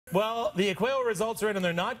Well, the EQAO results are in and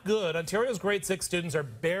they're not good. Ontario's grade 6 students are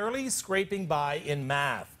barely scraping by in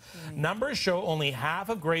math. Numbers show only half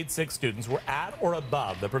of grade 6 students were at or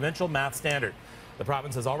above the provincial math standard. The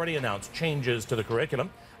province has already announced changes to the curriculum.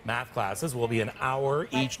 Math classes will be an hour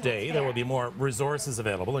each day. There will be more resources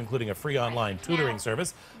available, including a free online tutoring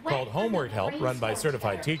service called Homework Help, run by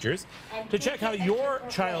certified teachers. To check how your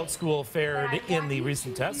child's school fared in the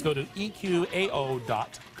recent tests, go to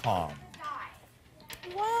EQAO.com.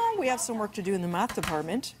 Well, we have some work to do in the math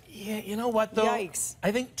department. Yeah, you know what, though? Yikes.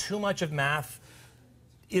 I think too much of math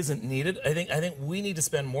isn't needed. I think we need to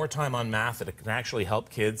spend more time on math that can actually help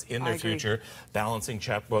kids in their future, balancing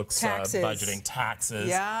checkbooks, budgeting, taxes.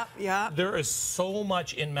 Yeah. There is so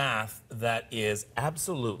much in math that is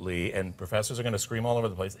absolutely, and professors are going to scream all over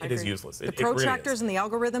the place, it is useless. The protractors and the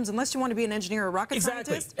algorithms, unless you want to be an engineer or a rocket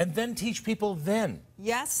scientist. And then teach people then.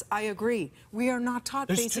 Yes, I agree. We are not taught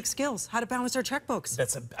basic skills, how to balance our checkbooks.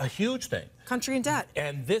 That's a huge thing. Country in debt.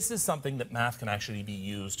 And this is something that math can actually be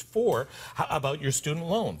used for. How about your student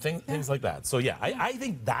loan, things like that. So yeah, I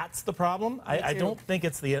think that's the problem. I don't think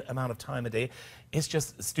it's the amount of time a day. It's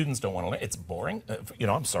just students don't want to learn. It's boring.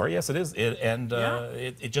 I'm sorry. Yes, it is.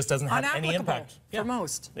 It just doesn't have any impact for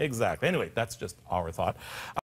most. Exactly. Anyway, that's just our thought.